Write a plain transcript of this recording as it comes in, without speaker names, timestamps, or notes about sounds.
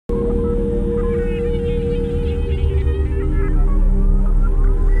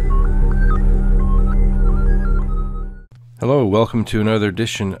Hello, welcome to another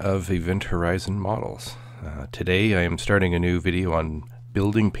edition of Event Horizon Models. Today I am starting a new video on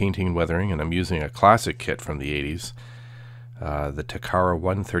building, painting, and weathering, and I'm using a classic kit from the 80s, the Takara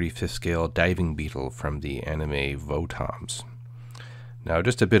 1/35 scale Diving-Beetle from the anime Votoms. Now,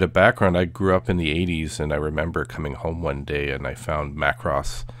 just a bit of background, I grew up in the 80s, and I remember coming home one day and I found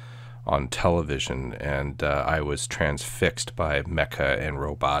Macross on television, and I was transfixed by mecha and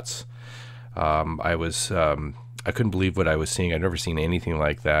robots. I couldn't believe what I was seeing. I'd never seen anything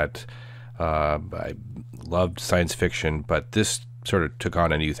like that. I loved science fiction, but this sort of took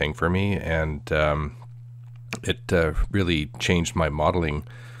on a new thing for me, and it really changed my modeling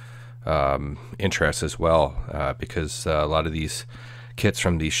interests as well, because a lot of these kits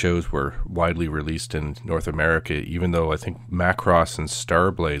from these shows were widely released in North America, even though I think Macross and Star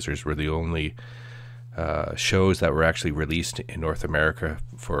Blazers were the only shows that were actually released in North America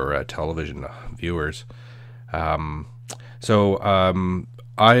for television viewers. I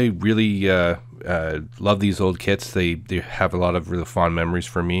really love these old kits. They have a lot of really fond memories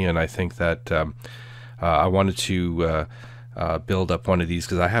for me, and I think that I wanted to build up one of these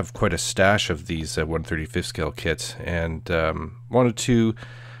because I have quite a stash of these 1/35 scale kits, and wanted to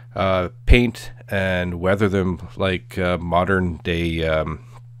paint and weather them like modern day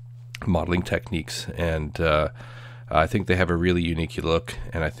modeling techniques, and I think they have a really unique look,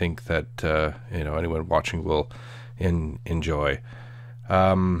 and I think that anyone watching will enjoy.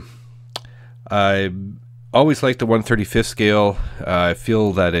 I always liked the 1/35 scale. I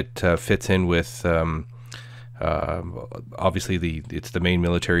feel that it fits in with obviously it's the main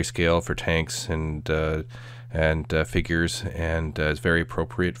military scale for tanks and figures, and is very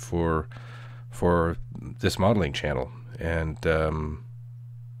appropriate for this modeling channel. And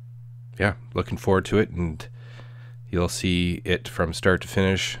yeah, looking forward to it, and you'll see it from start to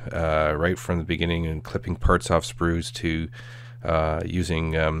finish, right from the beginning, and clipping parts off sprues to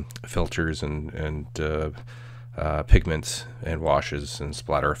using filters and pigments and washes and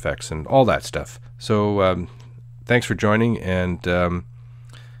splatter effects and all that stuff. So thanks for joining, and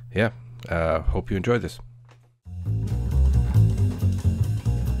hope you enjoy this.